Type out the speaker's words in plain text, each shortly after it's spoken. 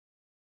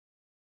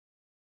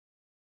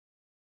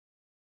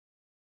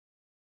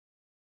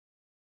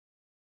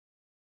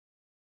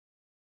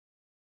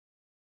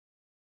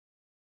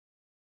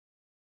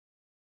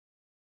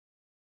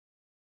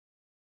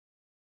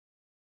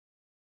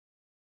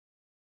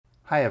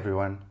Hi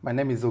everyone, my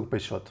name is Hugo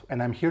Peixoto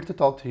and I'm here to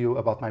talk to you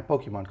about my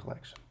Pokemon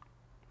collection.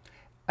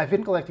 I've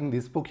been collecting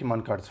these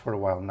Pokemon cards for a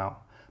while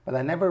now, but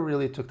I never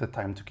really took the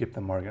time to keep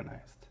them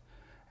organized.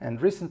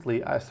 And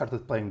recently I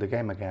started playing the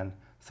game again,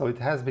 so it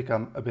has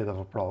become a bit of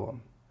a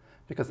problem.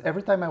 Because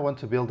every time I want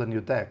to build a new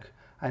deck,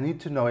 I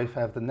need to know if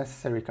I have the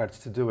necessary cards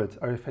to do it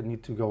or if I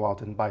need to go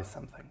out and buy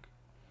something.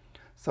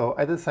 So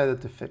I decided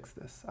to fix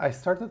this. I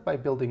started by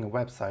building a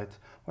website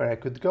where I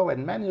could go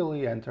and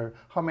manually enter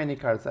how many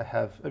cards I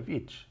have of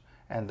each,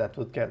 and that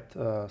would get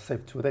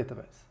saved to a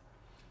database.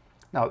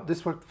 Now,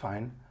 this worked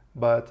fine,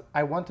 but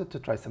I wanted to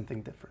try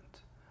something different.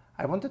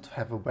 I wanted to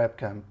have a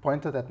webcam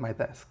pointed at my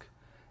desk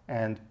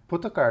and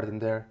put a card in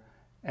there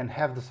and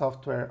have the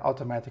software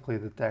automatically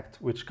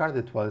detect which card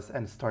it was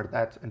and store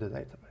that in the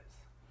database.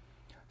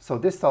 So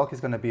this talk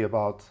is going to be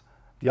about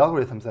the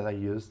algorithms that I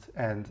used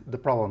and the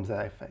problems that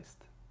I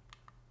faced.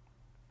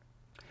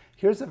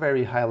 Here's a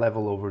very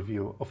high-level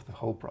overview of the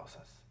whole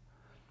process.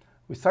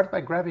 We start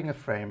by grabbing a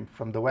frame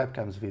from the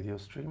webcam's video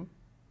stream.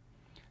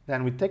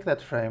 Then we take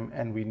that frame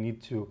and we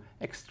need to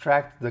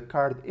extract the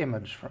card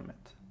image from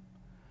it.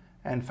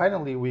 And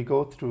finally, we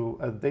go through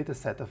a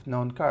dataset of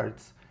known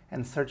cards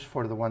and search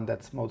for the one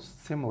that's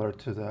most similar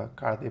to the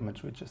card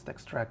image we just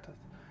extracted,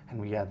 and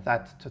we add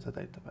that to the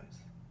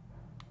database.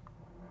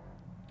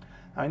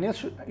 Now,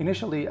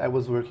 initially, I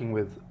was working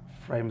with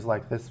frames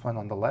like this one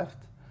on the left,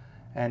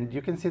 and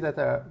you can see that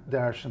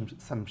there are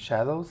some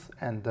shadows,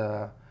 and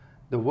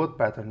the wood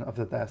pattern of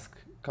the desk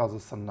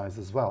causes some noise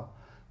as well.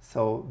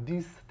 So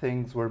these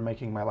things were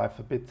making my life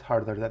a bit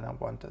harder than I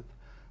wanted.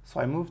 So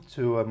I moved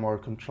to a more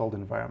controlled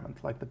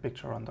environment, like the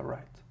picture on the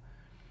right.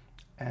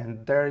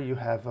 And there you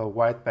have a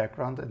white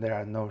background and there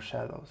are no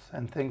shadows,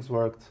 and things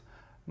worked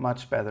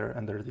much better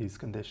under these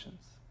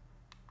conditions.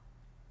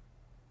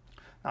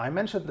 Now, I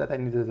mentioned that I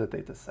needed a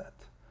data set.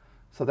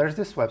 So there's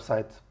this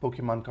website,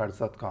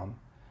 PokemonCards.com,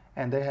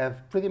 and they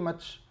have pretty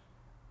much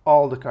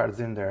all the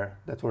cards in there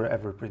that were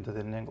ever printed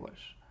in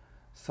English.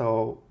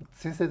 So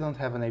since they don't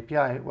have an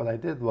API, what I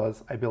did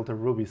was I built a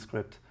Ruby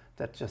script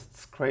that just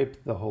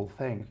scraped the whole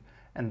thing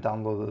and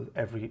downloaded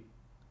every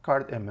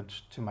card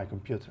image to my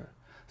computer.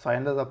 So I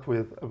ended up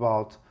with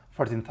about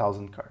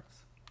 14,000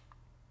 cards.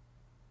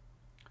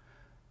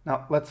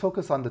 Now let's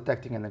focus on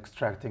detecting and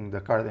extracting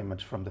the card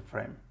image from the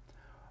frame.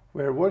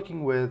 We're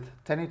working with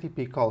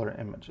 1080p color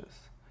images.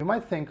 You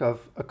might think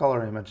of a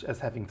color image as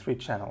having three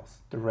channels,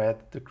 the red,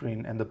 the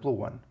green, and the blue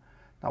one.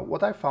 Now,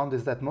 what I found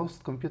is that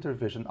most computer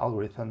vision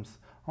algorithms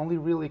only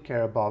really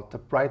care about the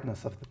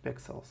brightness of the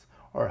pixels,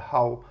 or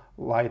how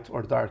light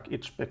or dark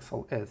each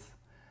pixel is.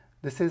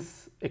 This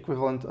is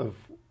equivalent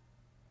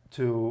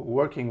to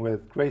working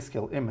with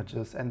grayscale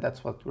images, and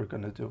that's what we're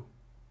going to do.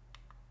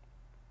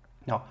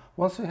 Now,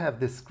 once we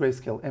have this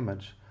grayscale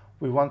image,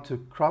 we want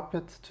to crop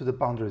it to the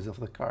boundaries of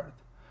the card,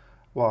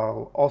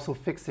 while also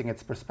fixing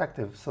its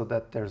perspective so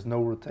that there's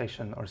no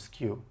rotation or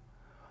skew.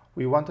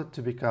 We want it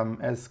to become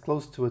as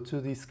close to a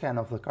 2D scan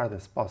of the card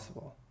as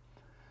possible.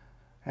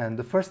 And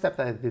the first step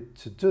that I did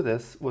to do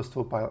this was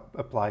to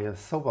apply a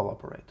Sobel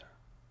operator.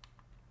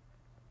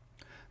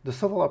 The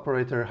Sobel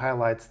operator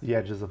highlights the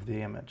edges of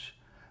the image,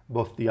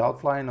 both the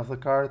outline of the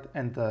card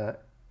and the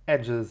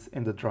edges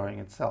in the drawing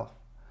itself,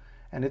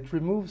 and it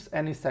removes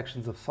any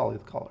sections of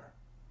solid color.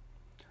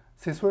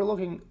 Since we're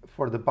looking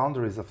for the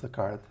boundaries of the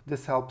card,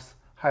 this helps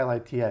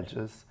highlight the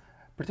edges,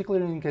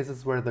 particularly in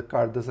cases where the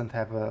card doesn't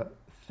have a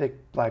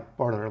thick black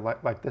border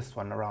like this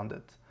one around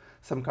it.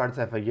 Some cards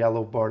have a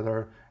yellow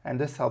border, and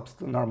this helps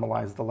to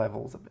normalize the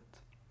levels a bit.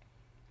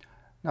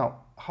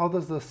 Now, how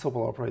does the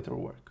Sobel operator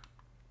work?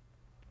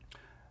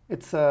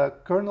 It's a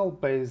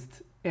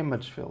kernel-based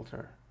image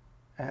filter,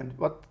 and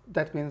what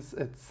that means,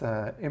 it's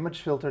an image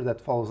filter that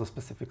follows a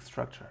specific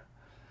structure.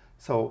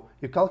 So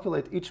you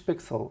calculate each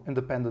pixel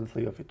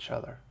independently of each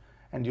other,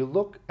 and you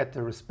look at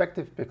the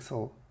respective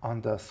pixel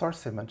on the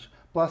source image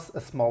plus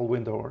a small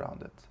window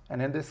around it.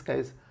 And in this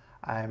case,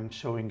 I'm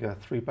showing a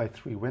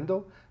 3x3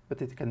 window,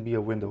 but it can be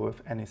a window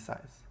of any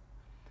size.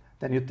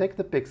 Then you take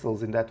the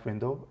pixels in that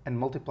window and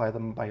multiply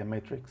them by a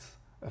matrix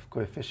of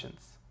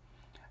coefficients.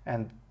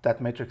 And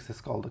that matrix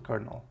is called the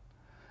kernel.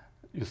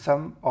 You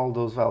sum all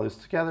those values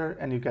together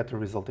and you get the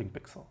resulting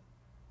pixel.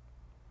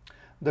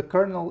 The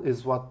kernel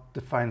is what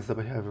defines the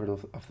behavior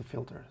of the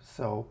filter.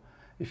 So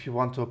if you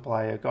want to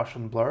apply a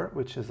Gaussian blur,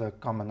 which is a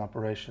common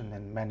operation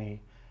in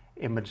many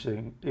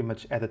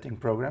image editing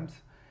programs,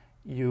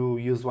 you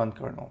use one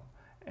kernel.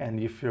 And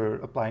if you're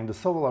applying the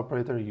Sobel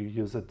operator, you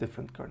use a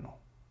different kernel.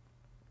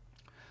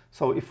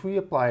 So if we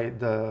apply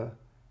the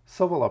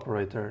Sobel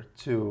operator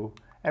to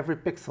every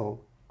pixel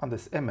on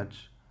this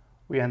image,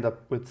 we end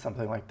up with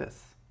something like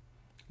this.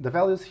 The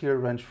values here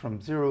range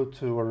from 0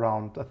 to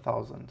around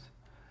 1,000.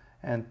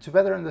 And to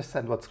better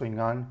understand what's going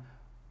on,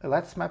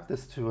 let's map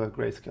this to a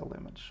grayscale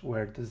image,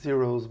 where the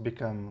zeros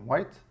become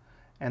white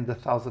and the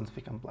thousands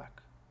become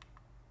black.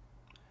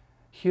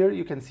 Here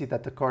you can see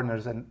that the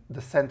corners and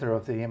the center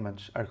of the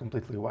image are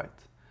completely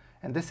white,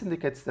 and this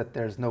indicates that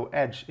there's no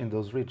edge in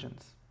those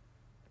regions,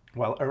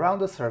 while around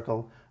the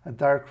circle a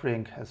dark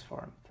ring has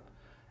formed.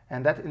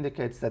 and that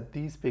indicates that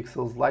these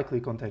pixels likely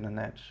contain an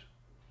edge.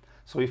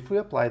 So if we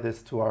apply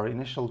this to our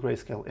initial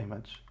grayscale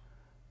image,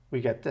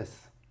 we get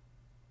this.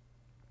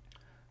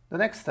 The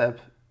next step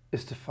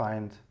is to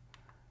find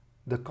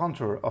the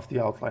contour of the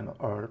outline,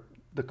 or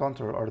the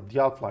contour or the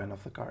outline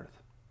of the card.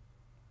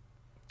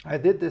 I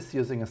did this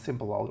using a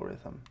simple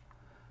algorithm.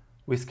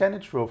 We scan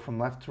each row from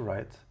left to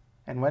right,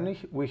 and when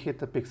we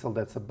hit a pixel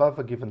that's above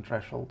a given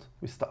threshold,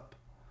 we stop.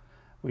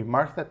 We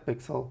mark that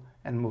pixel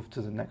and move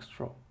to the next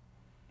row.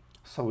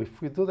 So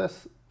if we do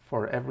this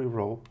for every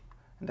row,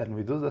 and then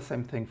we do the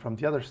same thing from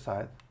the other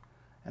side,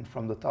 and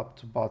from the top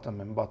to bottom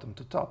and bottom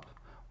to top,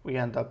 we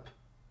end up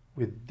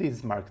with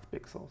these marked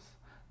pixels.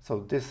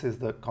 So this is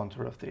the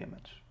contour of the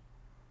image.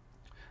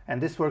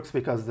 And this works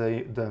because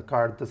the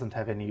card doesn't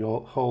have any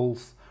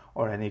holes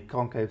or any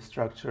concave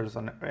structures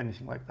or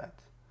anything like that.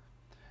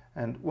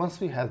 And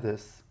once we have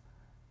this,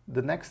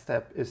 the next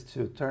step is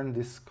to turn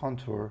this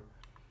contour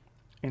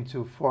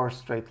into 4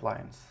 straight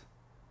lines.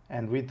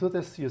 And we do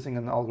this using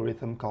an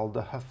algorithm called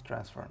the Huff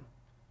transform.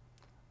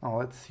 Now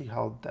let's see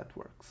how that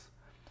works.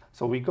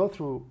 So we go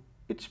through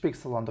each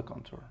pixel on the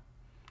contour,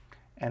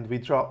 and we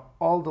draw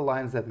all the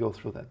lines that go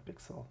through that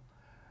pixel.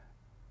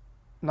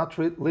 Not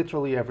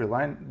literally every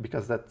line,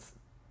 because that's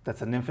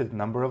an infinite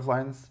number of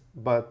lines,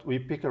 but we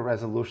pick a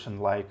resolution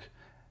like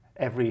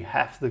every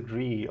 ½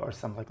 degree or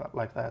something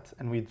like that,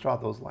 and we draw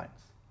those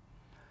lines.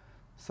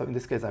 So in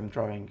this case, I'm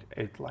drawing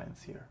 8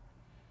 lines here.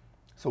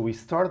 So we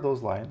start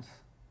those lines,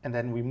 and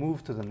then we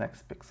move to the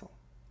next pixel,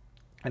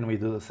 and we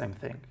do the same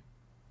thing.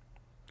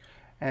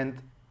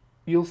 And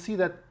you'll see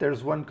that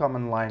there's one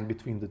common line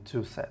between the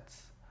two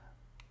sets.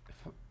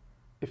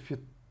 If you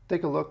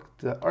take a look,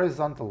 the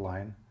horizontal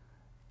line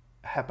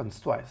happens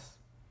twice.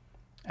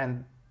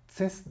 And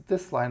since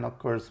this line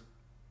occurs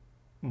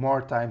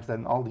more times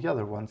than all the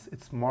other ones,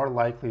 it's more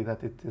likely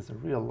that it is a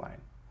real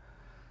line.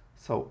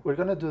 So we're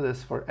going to do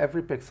this for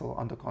every pixel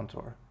on the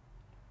contour.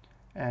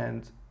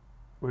 And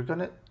we're going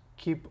to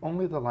keep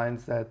only the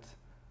lines that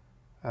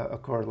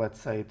occur, let's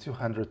say,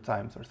 200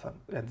 times or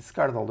something, and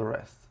discard all the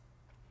rest.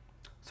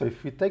 So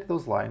if we take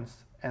those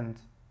lines and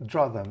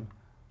draw them,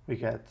 we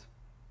get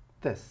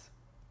this.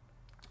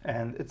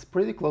 And it's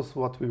pretty close to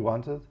what we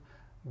wanted,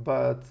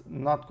 but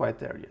not quite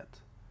there yet.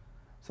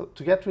 So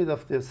to get rid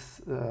of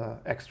this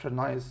extra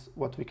noise,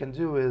 what we can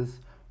do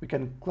is we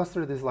can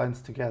cluster these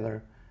lines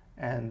together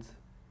and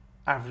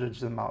average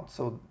them out.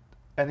 So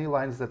any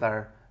lines that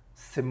are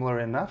similar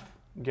enough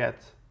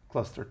get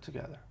clustered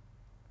together.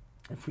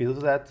 If we do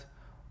that,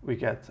 we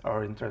get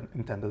our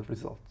intended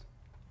result.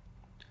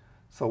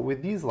 So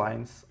with these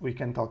lines, we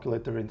can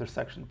calculate their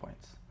intersection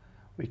points.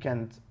 We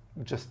can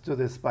just do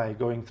this by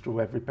going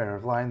through every pair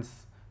of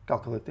lines,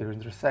 calculate their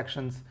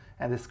intersections,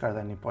 and discard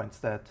any points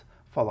that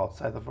fall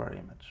outside of our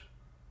image.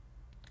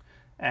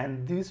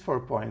 And these 4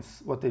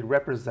 points, what they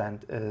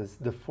represent is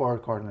the 4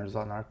 corners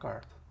on our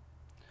card.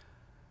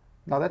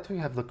 Now that we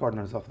have the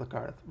corners of the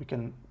card, we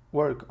can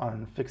work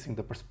on fixing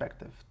the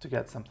perspective to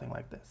get something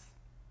like this.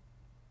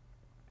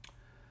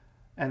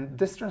 And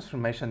this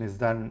transformation is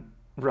done,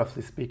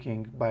 roughly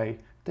speaking, by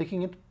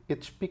taking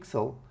each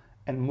pixel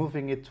and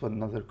moving it to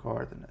another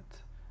coordinate.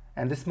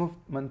 And this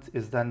movement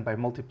is done by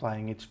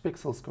multiplying each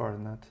pixel's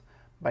coordinate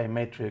by a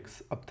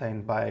matrix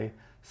obtained by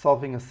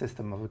solving a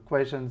system of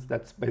equations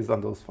that's based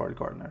on those 4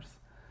 corners.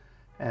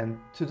 And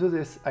to do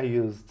this, I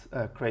used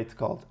a crate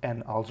called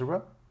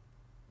N-algebra.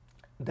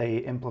 They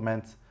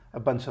implement a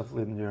bunch of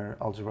linear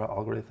algebra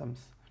algorithms.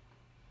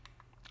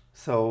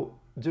 So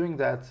doing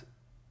that,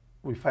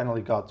 we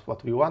finally got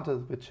what we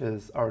wanted, which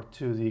is our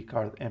 2D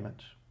card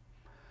image.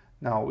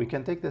 Now we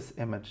can take this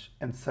image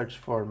and search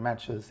for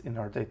matches in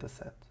our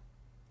dataset.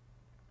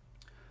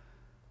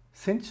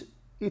 Since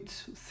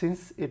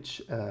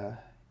each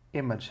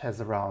image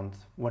has around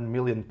 1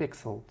 million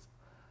pixels,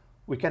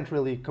 we can't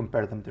really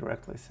compare them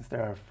directly. Since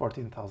there are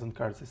 14,000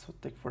 cards, this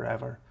would take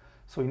forever.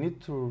 So we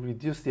need to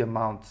reduce the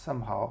amount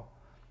somehow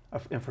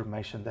of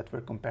information that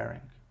we're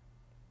comparing.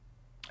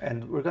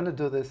 And we're going to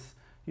do this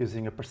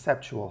using a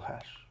perceptual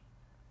hash.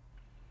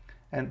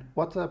 And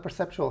what a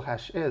perceptual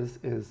hash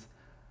is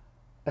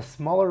a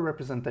smaller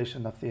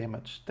representation of the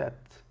image that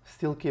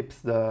still keeps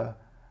the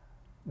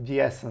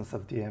essence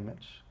of the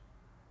image.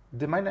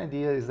 The main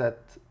idea is that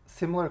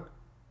similar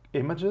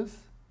images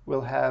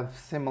will have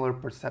similar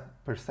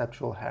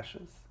perceptual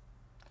hashes.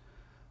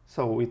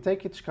 So we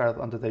take each card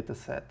on the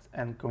dataset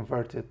and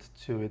convert it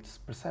to its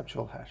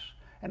perceptual hash.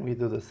 And we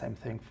do the same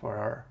thing for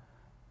our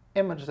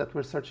image that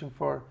we're searching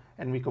for,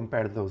 and we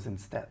compare those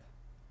instead.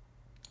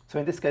 So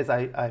in this case,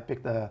 I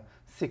picked a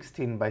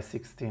 16 by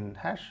 16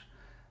 hash.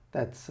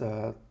 That's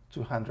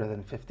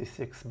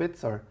 256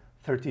 bits or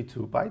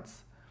 32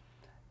 bytes.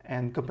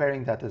 And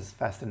comparing that is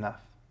fast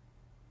enough.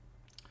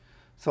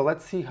 So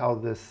let's see how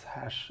this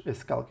hash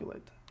is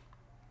calculated.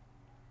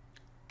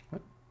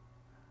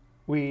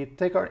 We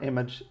take our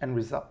image and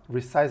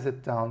resize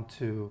it down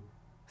to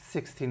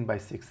 16 by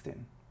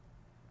 16.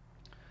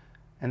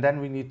 And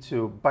then we need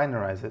to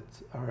binarize it,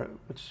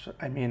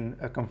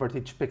 convert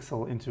each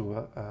pixel into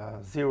a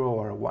 0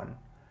 or a 1.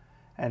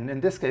 And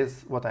in this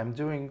case, what I'm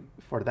doing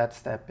for that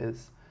step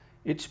is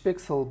each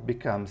pixel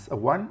becomes a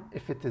 1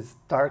 if it is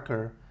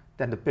darker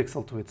than the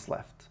pixel to its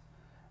left,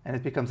 and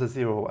it becomes a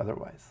 0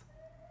 otherwise.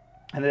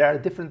 And there are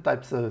different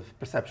types of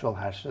perceptual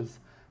hashes,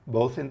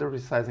 both in the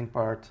resizing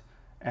part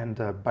and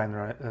the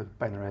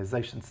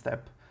binarization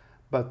step,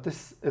 but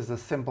this is a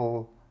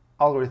simple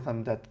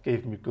algorithm that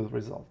gave me good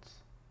results.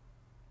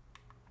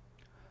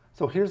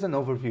 So here's an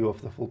overview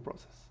of the full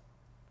process.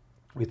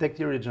 We take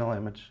the original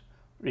image,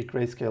 we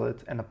grayscale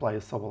it, and apply a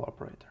Sobel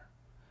operator.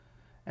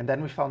 And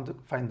then we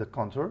find the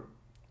contour,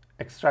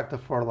 extract the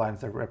 4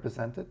 lines that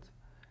represent it,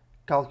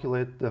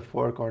 calculate the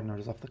 4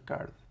 corners of the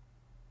card.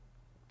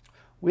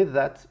 With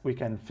that, we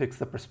can fix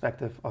the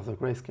perspective of the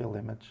grayscale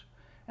image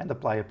and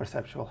apply a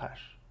perceptual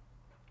hash.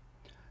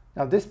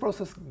 Now, this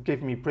process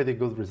gave me pretty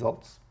good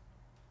results,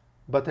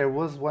 but there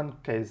was one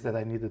case that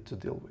I needed to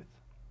deal with.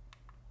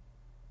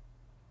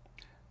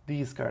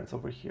 These cards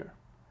over here.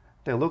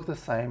 They look the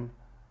same,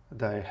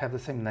 they have the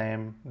same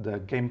name, the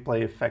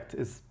gameplay effect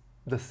is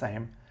the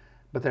same,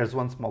 but there's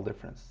one small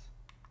difference.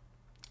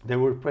 They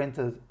were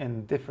printed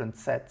in different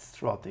sets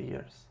throughout the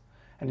years.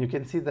 And you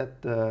can see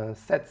that the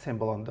set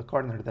symbol on the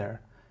corner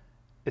there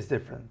is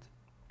different.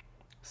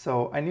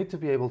 So I need to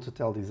be able to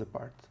tell these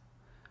apart.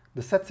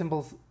 The set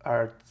symbols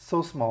are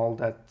so small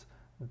that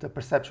the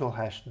perceptual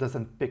hash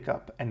doesn't pick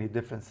up any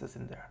differences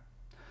in there.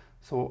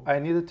 So I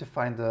needed to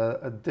find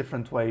a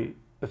different way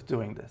of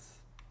doing this.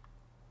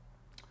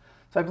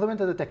 So I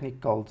implemented a technique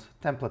called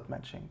template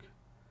matching.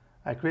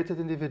 I created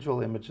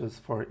individual images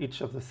for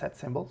each of the set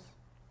symbols,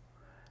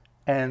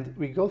 and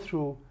we go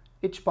through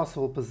each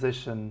possible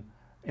position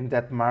in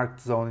that marked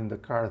zone in the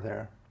card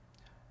there.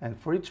 And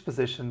for each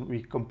position,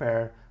 we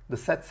compare the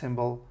set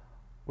symbol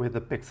with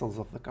the pixels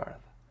of the card.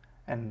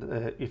 And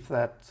if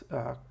that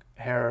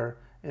error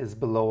is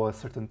below a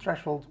certain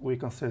threshold, we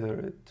consider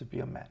it to be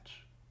a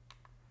match.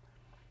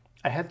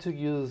 I had to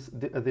use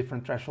a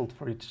different threshold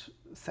for each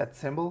set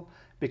symbol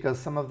because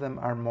some of them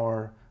are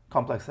more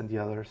complex than the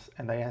others,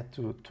 and I had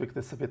to tweak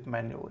this a bit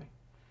manually.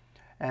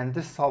 And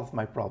this solved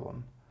my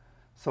problem.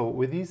 So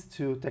with these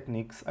two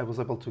techniques, I was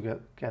able to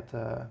get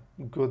a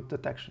good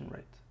detection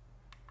rate.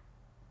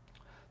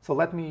 So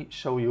let me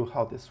show you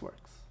how this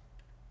works.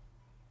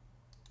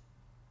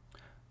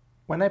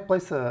 When I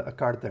place a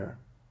card there,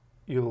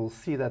 you'll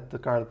see that the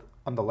card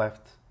on the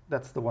left,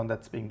 that's the one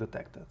that's being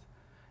detected.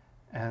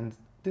 And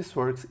this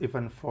works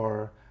even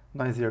for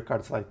noisier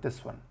cards like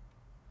this one.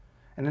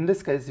 And in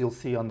this case, you'll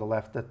see on the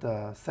left that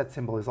the set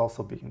symbol is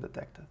also being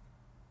detected.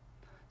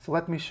 So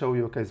let me show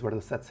you a case where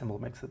the set symbol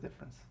makes a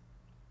difference.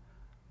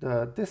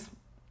 This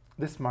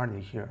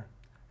Marnie here,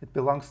 it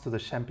belongs to the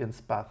Champion's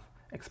Path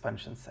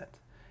expansion set.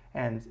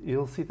 And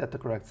you'll see that the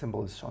correct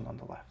symbol is shown on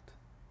the left.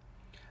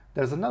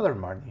 There's another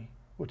Marnie,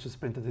 which is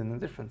printed in a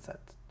different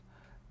set.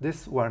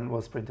 This one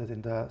was printed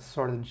in the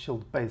Sword and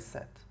Shield base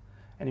set.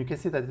 And you can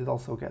see that it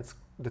also gets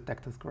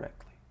detected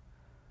correctly.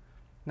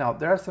 Now,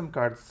 there are some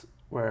cards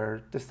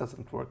where this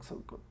doesn't work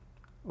so good,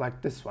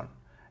 like this one.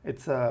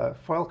 It's a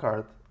foil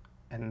card,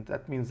 and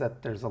that means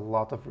that there's a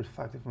lot of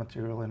reflective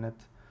material in it.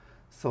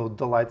 So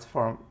the lights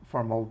form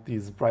all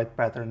these bright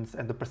patterns,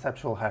 and the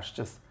perceptual hash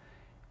just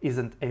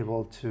isn't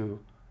able to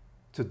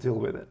deal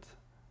with it.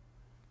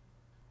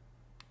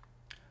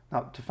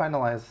 Now, to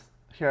finalize,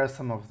 here are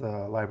some of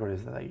the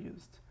libraries that I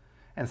used,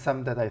 and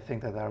some that I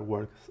think that are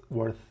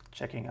worth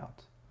checking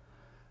out.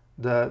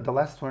 The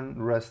last one,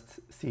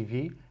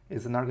 RustCV,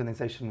 is an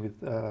organization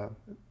with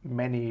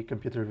many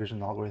computer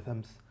vision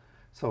algorithms.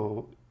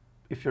 So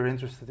if you're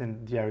interested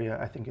in the area,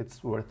 I think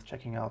it's worth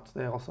checking out.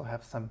 They also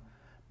have some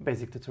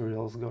basic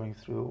tutorials going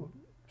through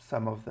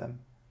some of them.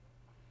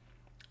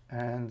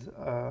 And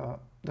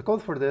the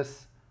code for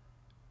this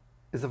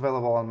is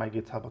available on my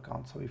GitHub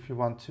account. So if you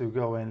want to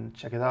go and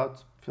check it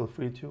out, feel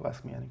free to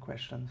ask me any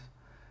questions.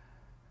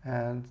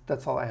 And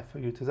that's all I have for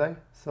you today.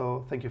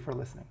 So thank you for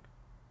listening.